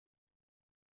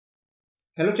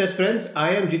Hello chess friends,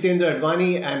 I am Jitendra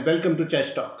Advani and welcome to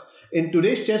Chess Talk. In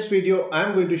today's chess video, I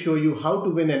am going to show you how to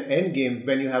win an endgame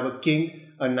when you have a king,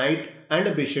 a knight and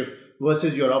a bishop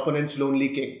versus your opponent's lonely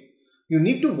king. You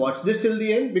need to watch this till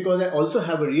the end because I also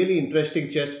have a really interesting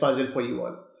chess puzzle for you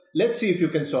all. Let's see if you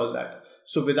can solve that.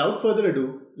 So without further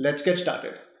ado, let's get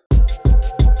started.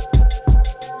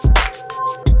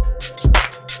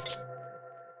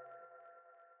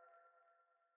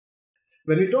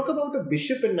 When we talk about a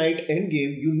bishop and knight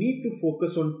endgame, you need to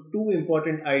focus on two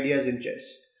important ideas in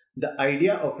chess. The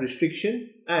idea of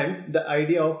restriction and the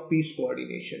idea of piece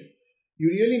coordination. You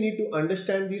really need to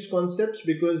understand these concepts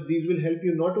because these will help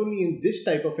you not only in this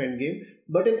type of endgame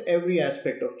but in every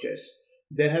aspect of chess.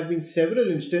 There have been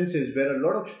several instances where a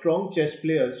lot of strong chess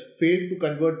players failed to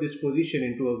convert this position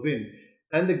into a win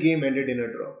and the game ended in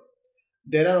a draw.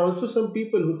 There are also some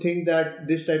people who think that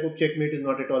this type of checkmate is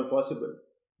not at all possible.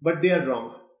 But they are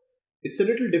wrong. It's a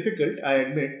little difficult, I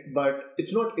admit, but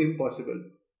it's not impossible.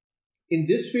 In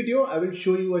this video, I will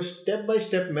show you a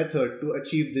step-by-step method to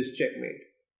achieve this checkmate.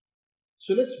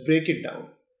 So let's break it down.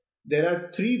 There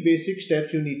are three basic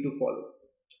steps you need to follow.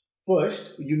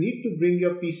 First, you need to bring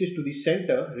your pieces to the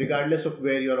center regardless of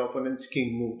where your opponent's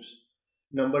king moves.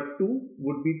 Number two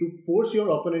would be to force your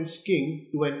opponent's king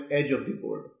to an edge of the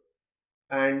board.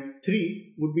 And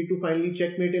three would be to finally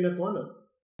checkmate in a corner.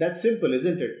 That's simple,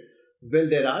 isn't it? Well,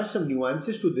 there are some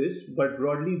nuances to this, but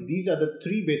broadly, these are the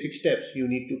three basic steps you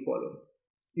need to follow.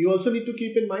 You also need to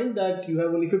keep in mind that you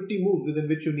have only 50 moves within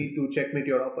which you need to checkmate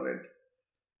your opponent.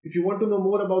 If you want to know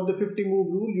more about the 50 move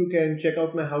rule, you can check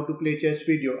out my how to play chess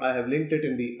video. I have linked it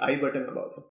in the I button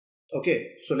above.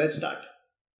 Okay, so let's start.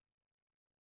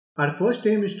 Our first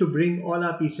aim is to bring all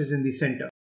our pieces in the center.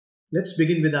 Let's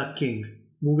begin with our king,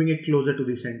 moving it closer to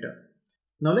the center.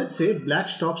 Now let's say black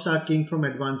stops our king from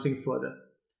advancing further.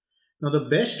 Now the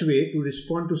best way to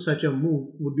respond to such a move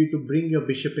would be to bring your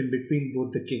bishop in between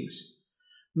both the kings.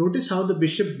 Notice how the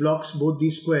bishop blocks both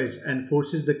these squares and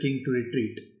forces the king to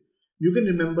retreat. You can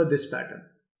remember this pattern.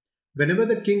 Whenever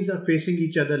the kings are facing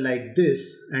each other like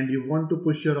this and you want to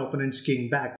push your opponent's king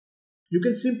back, you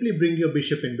can simply bring your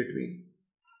bishop in between.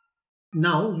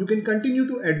 Now you can continue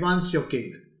to advance your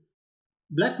king.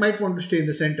 Black might want to stay in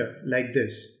the center like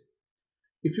this.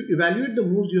 If you evaluate the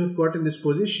moves you have got in this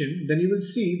position, then you will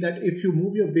see that if you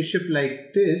move your bishop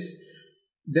like this,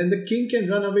 then the king can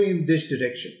run away in this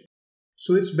direction.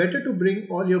 So it's better to bring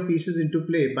all your pieces into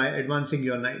play by advancing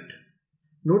your knight.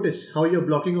 Notice how you're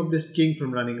blocking off this king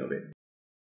from running away.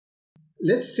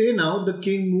 Let's say now the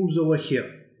king moves over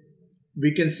here.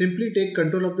 We can simply take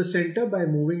control of the center by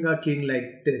moving our king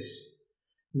like this.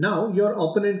 Now your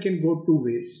opponent can go two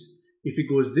ways. If he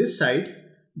goes this side,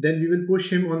 then we will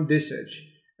push him on this edge.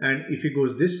 And if he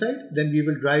goes this side, then we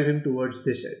will drive him towards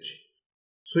this edge.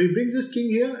 So he brings his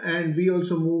king here and we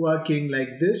also move our king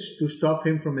like this to stop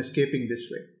him from escaping this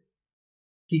way.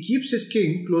 He keeps his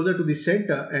king closer to the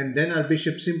center and then our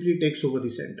bishop simply takes over the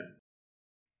center.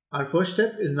 Our first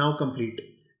step is now complete.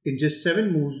 In just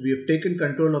 7 moves, we have taken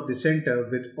control of the center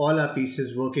with all our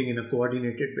pieces working in a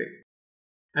coordinated way.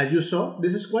 As you saw,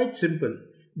 this is quite simple.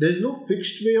 There is no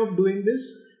fixed way of doing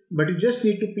this, but you just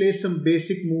need to play some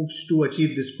basic moves to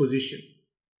achieve this position.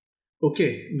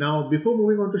 Okay, now before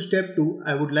moving on to step 2,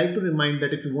 I would like to remind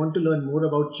that if you want to learn more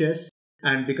about chess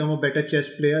and become a better chess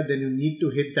player, then you need to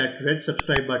hit that red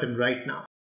subscribe button right now.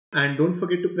 And don't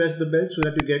forget to press the bell so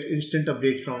that you get instant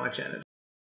updates from our channel.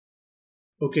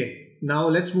 Okay, now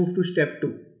let's move to step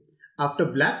 2. After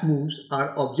black moves,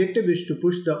 our objective is to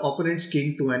push the opponent's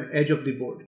king to an edge of the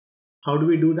board. How do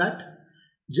we do that?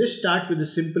 Just start with a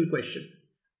simple question.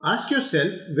 Ask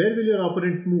yourself, where will your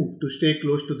opponent move to stay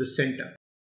close to the center?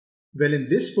 Well, in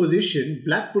this position,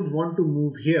 black would want to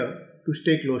move here to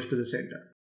stay close to the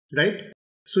center, right?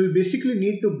 So we basically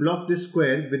need to block this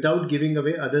square without giving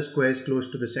away other squares close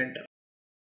to the center.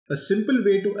 A simple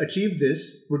way to achieve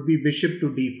this would be bishop to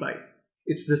d5.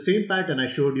 It's the same pattern I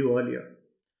showed you earlier.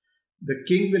 The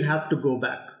king will have to go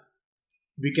back.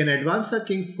 We can advance our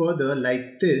king further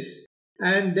like this,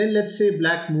 and then let's say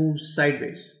black moves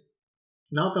sideways.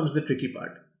 Now comes the tricky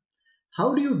part.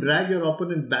 How do you drag your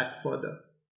opponent back further?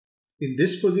 In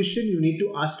this position, you need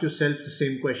to ask yourself the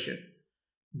same question.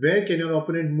 Where can your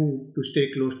opponent move to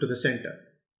stay close to the center?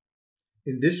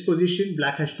 In this position,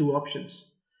 black has two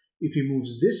options. If he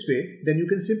moves this way, then you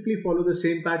can simply follow the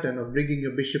same pattern of bringing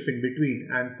your bishop in between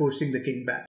and forcing the king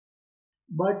back.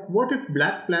 But what if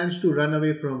black plans to run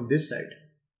away from this side?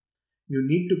 You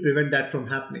need to prevent that from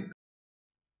happening.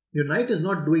 Your knight is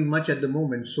not doing much at the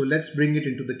moment, so let's bring it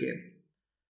into the game.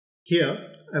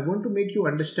 Here, I want to make you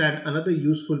understand another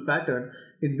useful pattern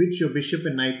in which your bishop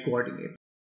and knight coordinate.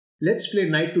 Let's play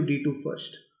knight to d2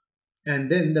 first. And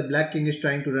then the black king is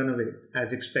trying to run away,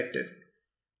 as expected.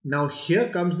 Now here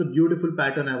comes the beautiful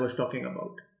pattern I was talking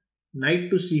about. Knight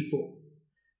to c4.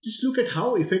 Just look at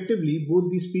how effectively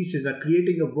both these pieces are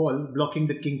creating a wall blocking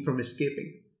the king from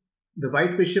escaping. The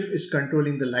white bishop is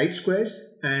controlling the light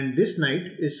squares and this knight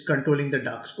is controlling the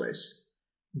dark squares.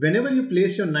 Whenever you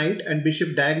place your knight and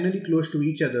bishop diagonally close to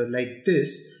each other like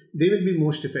this, they will be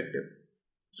most effective.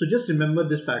 So just remember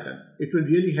this pattern. It will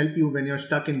really help you when you're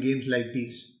stuck in games like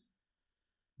these.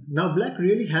 Now black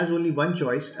really has only one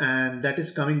choice, and that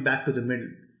is coming back to the middle.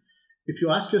 If you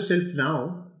ask yourself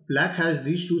now, black has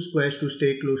these two squares to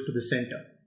stay close to the center.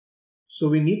 So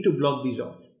we need to block these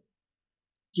off.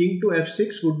 King to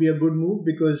f6 would be a good move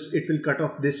because it will cut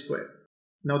off this square.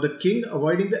 Now the king,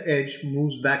 avoiding the edge,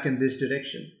 moves back in this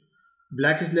direction.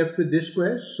 Black is left with this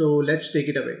square, so let's take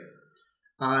it away.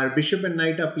 Our bishop and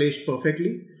knight are placed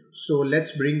perfectly, so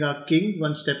let's bring our king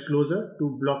one step closer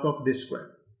to block off this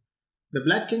square. The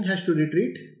black king has to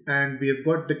retreat and we have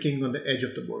got the king on the edge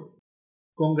of the board.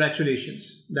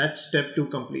 Congratulations, that's step 2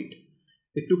 complete.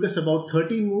 It took us about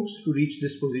 13 moves to reach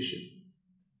this position.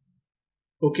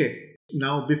 Okay,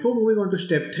 now before moving on to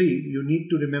step 3, you need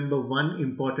to remember one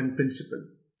important principle.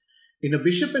 In a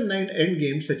bishop and knight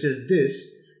endgame such as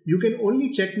this, you can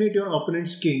only checkmate your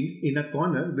opponent's king in a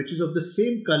corner which is of the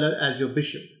same color as your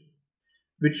bishop.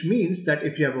 Which means that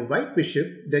if you have a white bishop,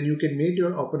 then you can mate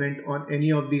your opponent on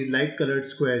any of these light colored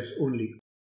squares only.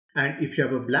 And if you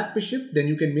have a black bishop, then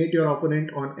you can mate your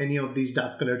opponent on any of these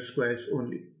dark colored squares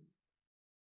only.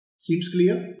 Seems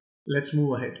clear? Let's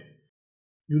move ahead.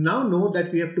 You now know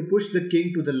that we have to push the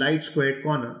king to the light squared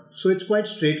corner, so it's quite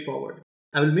straightforward.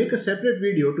 I will make a separate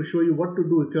video to show you what to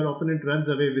do if your opponent runs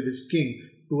away with his king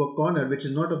to a corner which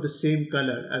is not of the same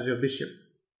color as your bishop.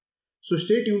 So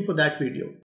stay tuned for that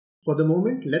video. For the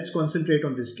moment, let's concentrate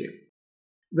on this game.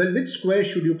 Well, which square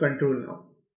should you control now?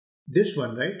 This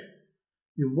one, right?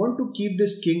 You want to keep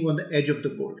this king on the edge of the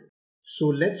board. So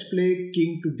let's play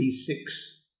king to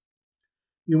d6.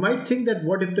 You might think that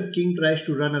what if the king tries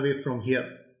to run away from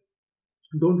here?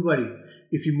 Don't worry.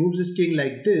 If he moves his king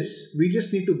like this, we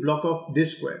just need to block off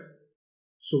this square.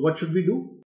 So what should we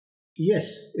do?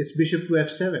 Yes, it's bishop to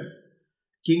f7.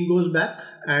 King goes back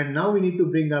and now we need to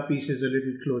bring our pieces a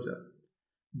little closer.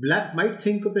 Black might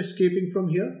think of escaping from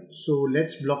here, so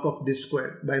let's block off this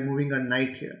square by moving our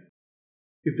knight here.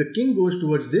 If the king goes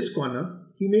towards this corner,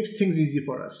 he makes things easy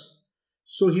for us.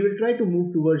 So he will try to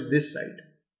move towards this side.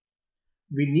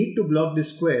 We need to block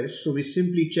this square, so we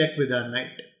simply check with our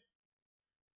knight.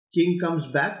 King comes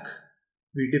back.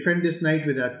 We defend this knight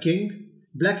with our king.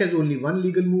 Black has only one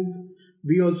legal move.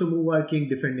 We also move our king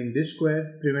defending this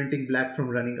square, preventing black from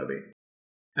running away.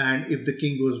 And if the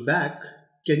king goes back,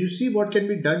 can you see what can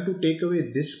be done to take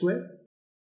away this square?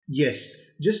 Yes,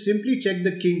 just simply check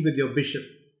the king with your bishop.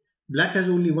 Black has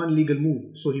only one legal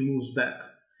move, so he moves back.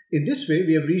 In this way,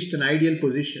 we have reached an ideal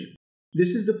position. This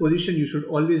is the position you should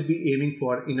always be aiming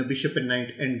for in a bishop and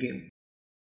knight endgame.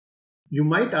 You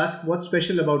might ask what's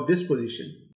special about this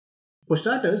position. For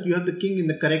starters, you have the king in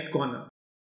the correct corner,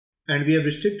 and we have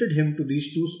restricted him to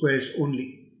these two squares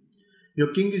only.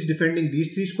 Your king is defending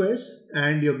these three squares,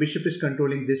 and your bishop is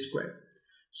controlling this square.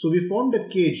 So we formed a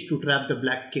cage to trap the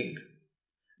black king.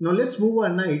 Now let's move our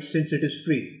knight since it is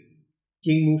free.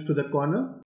 King moves to the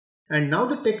corner, and now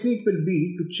the technique will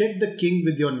be to check the king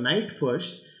with your knight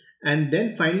first and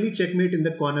then finally checkmate in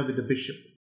the corner with the bishop.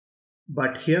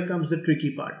 But here comes the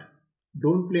tricky part.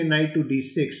 Don't play knight to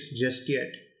d6 just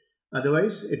yet,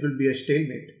 otherwise it will be a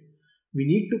stalemate. We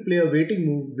need to play a waiting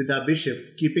move with our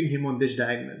bishop, keeping him on this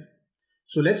diagonal.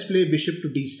 So let's play bishop to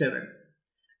d7.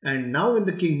 And now when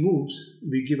the king moves,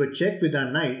 we give a check with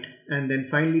our knight and then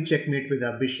finally checkmate with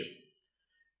our bishop.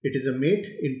 It is a mate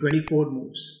in 24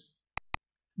 moves.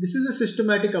 This is a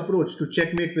systematic approach to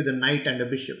checkmate with a knight and a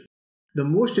bishop. The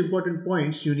most important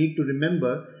points you need to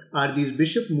remember are these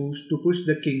bishop moves to push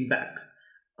the king back.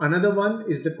 Another one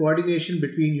is the coordination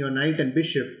between your knight and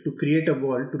bishop to create a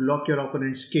wall to lock your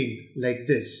opponent's king like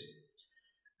this.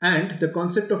 And the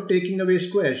concept of taking away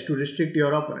squares to restrict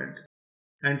your opponent.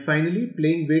 And finally,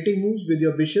 playing waiting moves with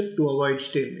your bishop to avoid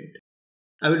stalemate.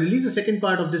 I will release a second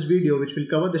part of this video which will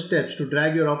cover the steps to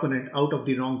drag your opponent out of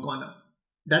the wrong corner.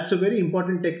 That's a very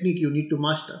important technique you need to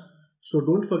master, so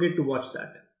don't forget to watch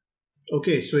that.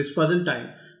 Okay, so it's puzzle time.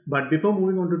 But before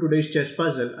moving on to today's chess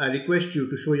puzzle, I request you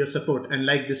to show your support and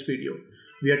like this video.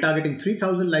 We are targeting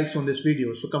 3000 likes on this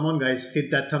video, so come on guys, hit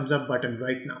that thumbs up button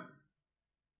right now.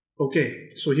 Okay,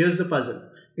 so here's the puzzle.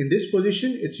 In this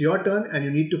position, it's your turn and you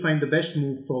need to find the best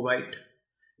move for white.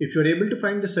 If you're able to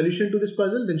find the solution to this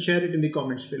puzzle, then share it in the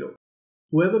comments below.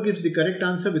 Whoever gives the correct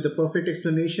answer with the perfect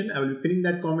explanation, I will be pinning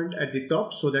that comment at the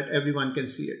top so that everyone can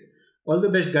see it. All the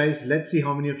best, guys. Let's see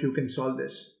how many of you can solve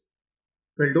this.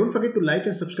 Well, don't forget to like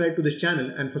and subscribe to this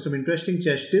channel, and for some interesting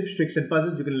chess tips, tricks and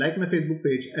puzzles, you can like my Facebook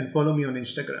page and follow me on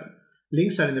Instagram.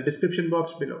 Links are in the description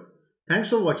box below. Thanks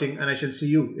for watching, and I shall see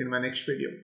you in my next video.